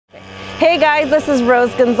Hey guys, this is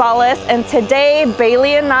Rose Gonzales, and today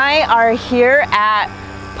Bailey and I are here at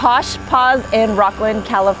Posh Paws in Rocklin,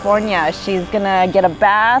 California. She's gonna get a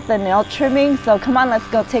bath and nail trimming, so come on, let's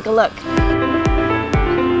go take a look.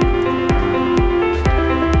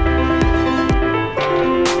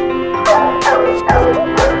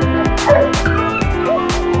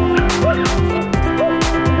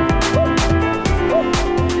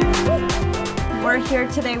 We're here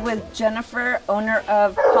today with Jennifer, owner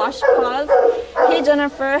of Posh Paws. Hey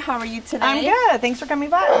Jennifer, how are you today? I'm good. Thanks for coming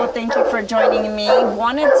by. Well, thank you for joining me.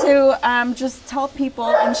 Wanted to just tell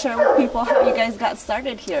people and share with people how you guys got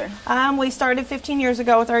started here. We started 15 years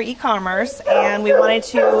ago with our e-commerce, and we wanted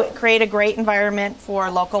to create a great environment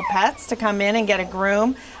for local pets to come in and get a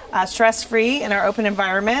groom stress-free in our open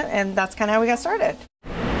environment, and that's kind of how we got started.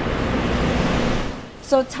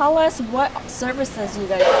 So tell us what services you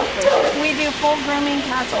guys offer. We do full grooming,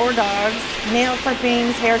 cats or dogs, nail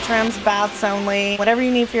clippings, hair trims, baths only. Whatever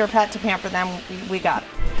you need for your pet to pamper them, we got it.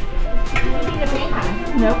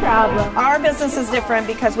 No problem. Our business is different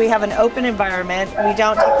because we have an open environment. We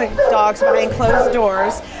don't take the dogs behind closed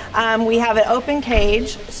doors. We have an open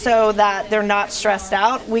cage so that they're not stressed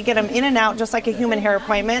out. We get them in and out just like a human hair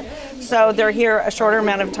appointment, so they're here a shorter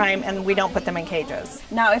amount of time and we don't put them in cages.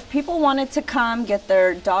 Now, if people wanted to come get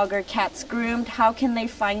their dog or cats groomed, how can they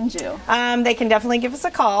find you? They can definitely give us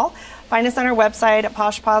a call. Find us on our website at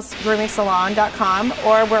poshpawsgroomingsalon.com,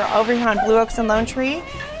 or we're over here on Blue Oaks and Lone Tree,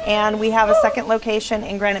 and we have a second location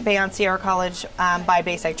in Granite Bay on Sierra College by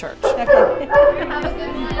Bayside Church. Okay. Have a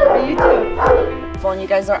good one. You too. And you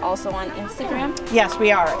guys are also on Instagram? Yes,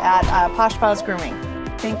 we are at Posh Paws Grooming.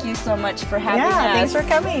 Thank you so much for having us. Yeah, thanks for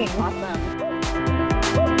coming. Awesome.